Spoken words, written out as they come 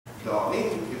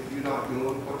darling, if you're not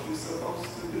doing what you're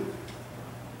supposed to do.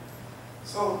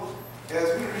 So,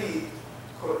 as we read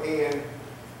Quran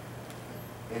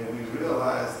and we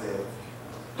realize that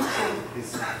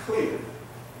it's clear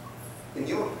in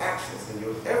your actions, in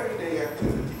your everyday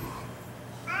activity,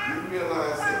 you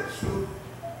realize that truth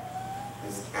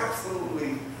is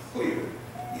absolutely clear.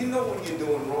 You know when you're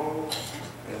doing wrong,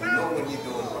 and you know when you're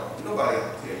doing right. Nobody has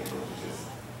to tell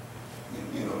you,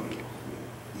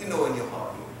 you know in your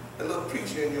heart. The little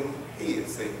preacher in your head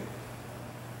say,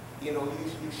 you know,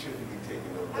 you shouldn't be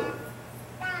taking no look.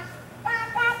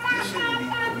 You shouldn't be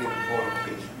committing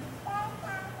fornication.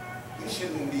 You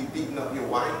shouldn't be beating up your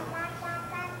wife.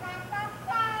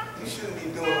 You shouldn't be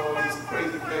doing all these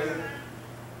crazy things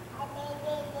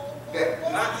that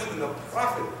not even a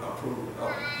prophet approved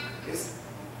of.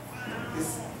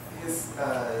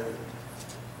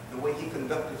 The way he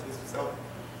conducted himself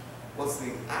was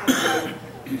the ideal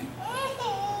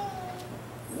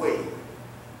way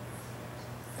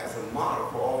as a model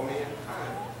for all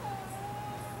mankind.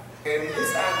 And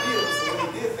his ideals,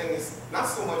 when he did things, not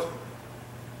so much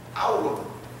out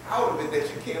of it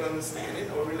that you can't understand it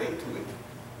or relate to it.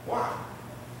 Why?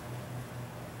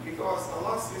 Because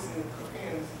Allah says in the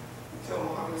Quran, tell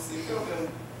Muhammad, tell them,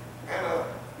 Anna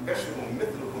vegetable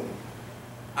mythical,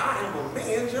 I am a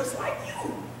man just like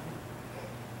you.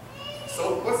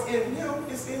 So what's in him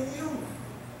is in you.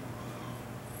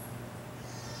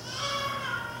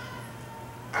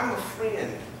 I'm a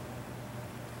friend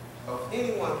of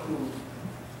anyone who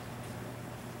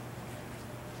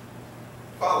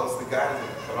follows the guidance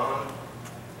of the Quran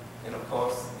and of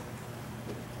course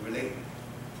relate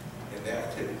in their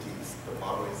activities the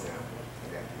model example,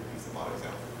 in their activities the model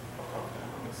example of Prophet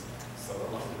Muhammad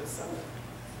sallallahu alaihi wasallam.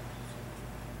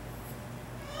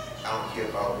 I don't care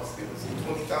about this, it was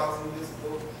 20,000 years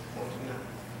ago, or now,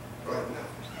 right now.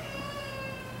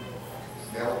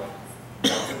 Now,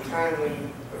 the time when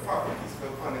the Prophet, peace be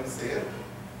upon him, said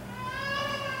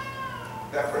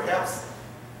that perhaps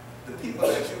the people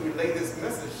that you relay this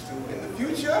message to in the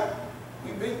future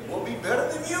will be better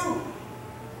than you.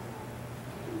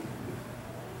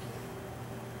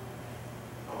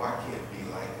 Oh, I can't be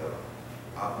like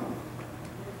Abu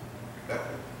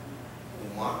Bakr,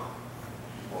 Umar,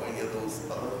 or any of those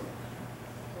other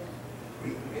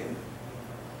great men.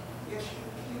 Yes, you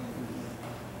can.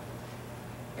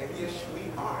 And yes, we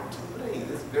are today,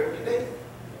 this very day.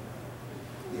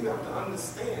 You have to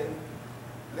understand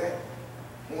that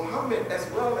Muhammad, as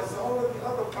well as all of the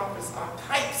other prophets, are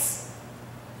types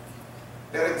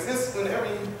that exist in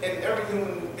every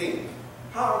human being.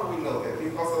 How do we know that?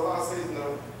 Because Allah says in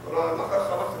the Quran,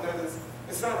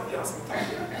 it's not a awesome type.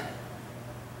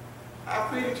 I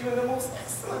created you in the most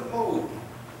excellent mode.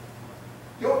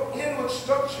 Your inward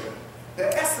structure, the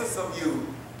essence of you,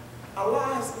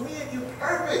 Allah has made you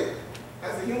perfect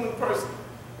as a human person.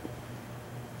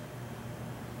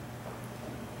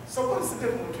 So what is the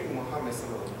difference between Muhammad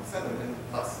and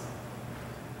us?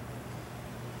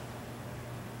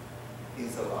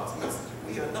 He's Allah's messenger.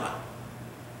 We are not.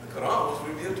 The Quran was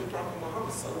revealed to Prophet Muhammad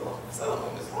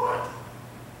on his heart.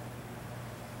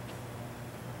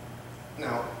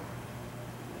 Now,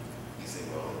 you say,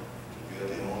 well,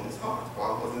 revealed him on his heart.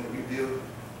 Why wasn't it revealed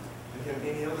to him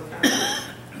any other kind of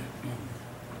way?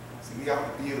 See, we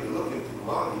have to be able to look into a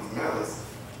lot of these matters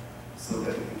so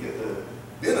that we can get the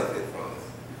benefit from this.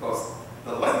 Because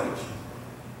the language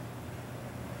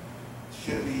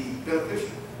should be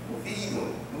beneficial.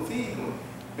 Mufidun,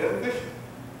 beneficial.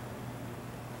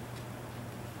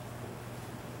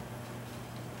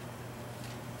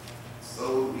 So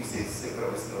we say, and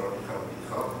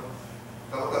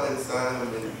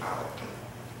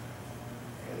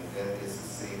that is to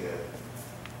say that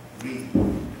read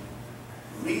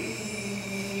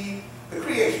the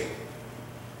creation.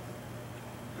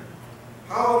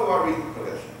 How do I read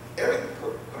the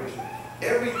creation?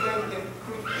 Everything in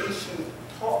creation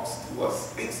talks to us,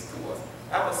 speaks to us,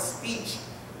 have a speech.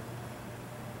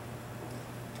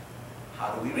 How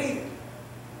do we read it?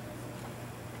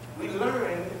 We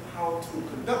learn how to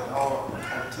conduct our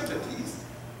activities,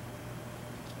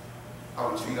 how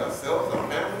we treat ourselves, our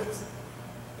families,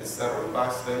 etc. by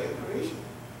studying creation,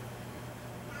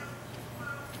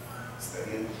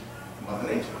 studying Mother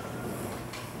Nature,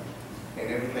 and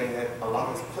everything that Allah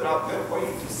has put out there for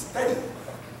you to study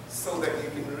so that you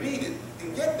can read it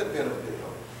and get the benefit of it.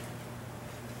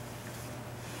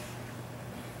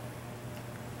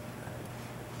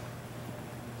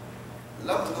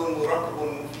 لفظ مركب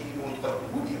مفيد قد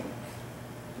وجد.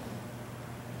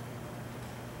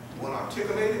 You want to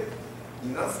articulate it,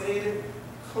 enunciate it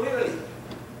clearly.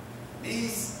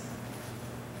 These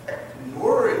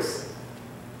words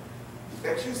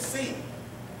that you see,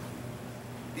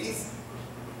 these,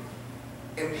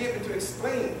 and be able to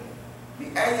explain the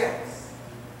ayats,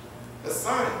 the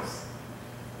signs,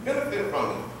 benefit from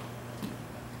them,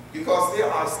 because they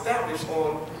are established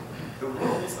on the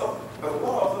rules of the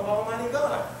laws of Almighty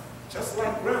God, just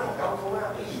like grandma got to go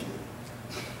out and eat.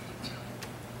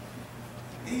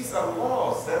 These are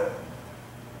laws that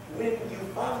when you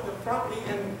follow the property,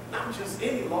 and not just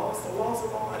any laws, the laws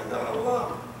of Almighty God,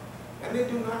 Allah, and they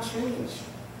do not change.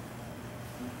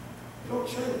 They don't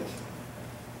change.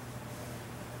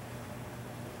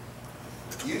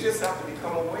 You just have to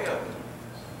become aware of them.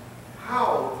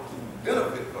 How to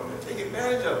benefit from them, take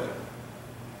advantage of them.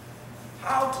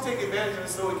 How to take advantage of it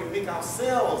so we can make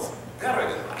ourselves better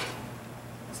in life.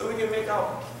 So we can make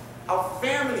our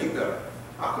family better,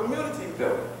 our community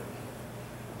better,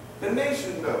 the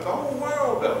nation better, the whole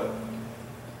world better.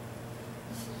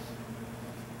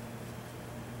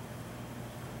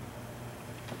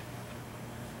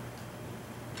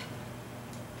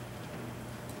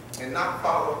 And not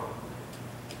follow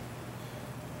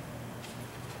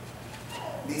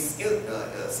these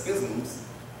schisms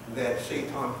that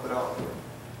Shaitan put out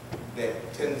there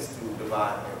that tends to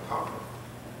divide and conquer.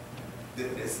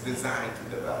 That is designed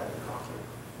to divide and conquer.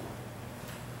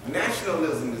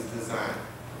 Nationalism is designed,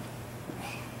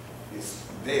 it's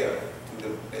there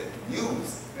to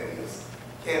use, that is,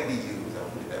 can be used, I'll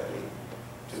put it that way,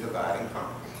 to divide and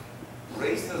conquer.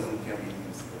 Racism can be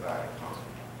used to divide and conquer.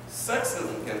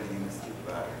 Sexism can be used to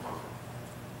divide and conquer.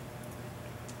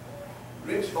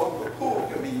 Rich over poor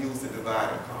can be used to divide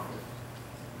and conquer.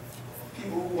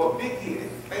 People who are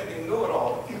big-headed, think they know it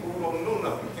all, people who don't know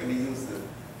nothing can be used to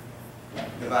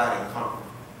divide and conquer.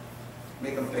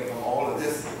 Make them think of all of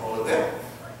this and all of that.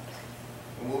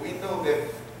 And when we know that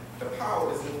the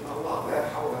power is in Allah,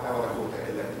 that how would I go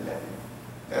there?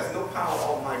 There's no power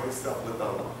Almighty except with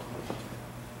Allah.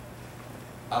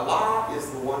 Allah is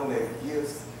the one that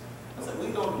gives. I said,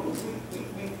 we don't do,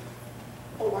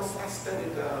 I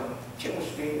studied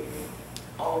chemistry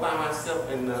all by myself,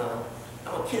 and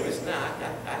I'm a chemist now.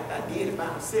 I did it by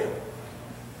myself.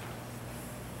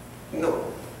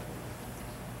 No.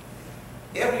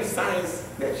 Every science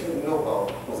that you know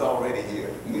of was already here.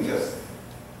 You just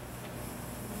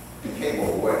became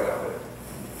aware of it.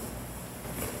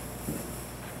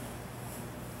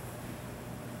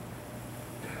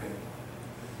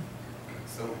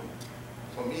 So,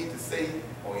 for me to say,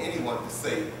 or anyone to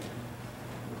say,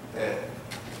 that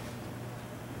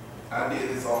I did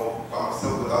this all by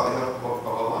myself without the help of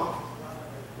Allah,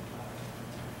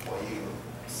 well, you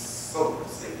so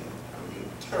mistaken. I mean,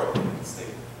 terribly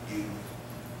mistaken. You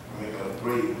make a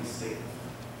grave mistake.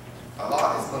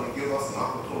 Allah is going to give us an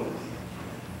opportunity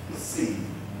to see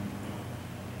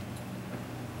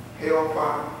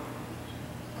hellfire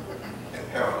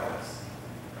and paradise.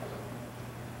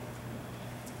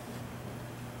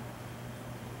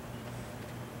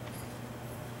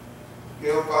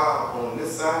 Hellfire on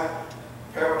this side,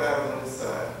 paradise on this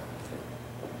side.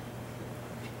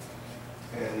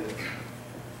 And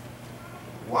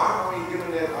why are we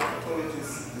given that opportunity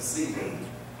to see them?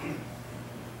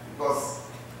 Because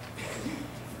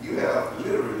you have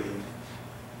literally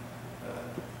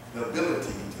the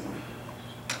ability to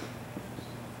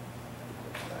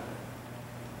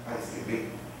make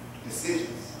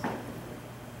decisions.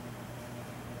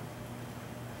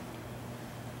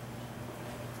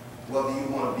 Whether you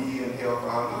want to be in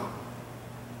hellfire or not.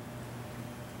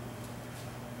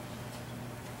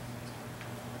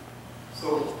 So,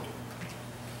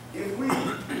 if we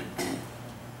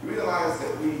realize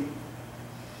that we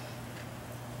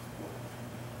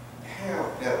have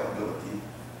that ability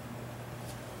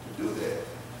to do that,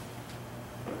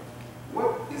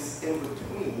 what is in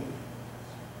between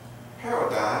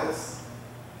paradise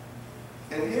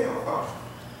and hellfire?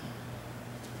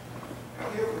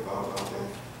 Have you ever thought about that?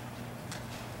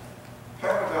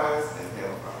 Paradise and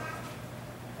hellfire.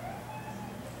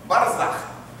 Barzakh.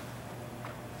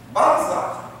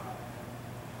 Barzakh.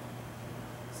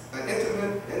 An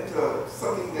intimate, into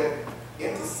something that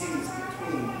intercedes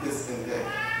between this and that.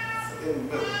 It's in the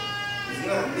middle. It's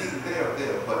not neither there or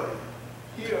there, but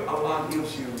here Allah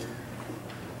gives you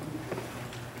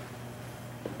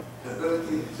the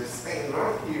ability to just stand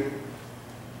right here,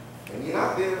 and you're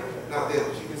not there, but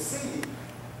you can see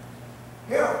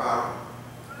hellfire.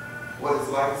 What it's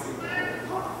like to see the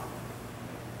whole life.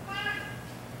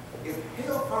 If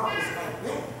hellfire is like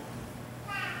that,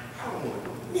 I don't want to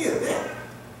go near that.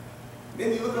 Then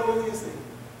you look over here and say,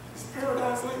 is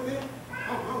paradise like that? I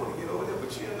want to get over there,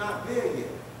 but you're not there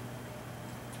yet.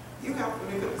 You have to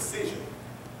make a decision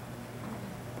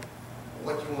on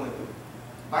what you want to do.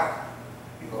 Why?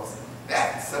 Because that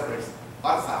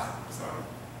sorry.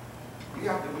 We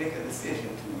have to make a decision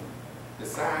to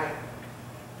decide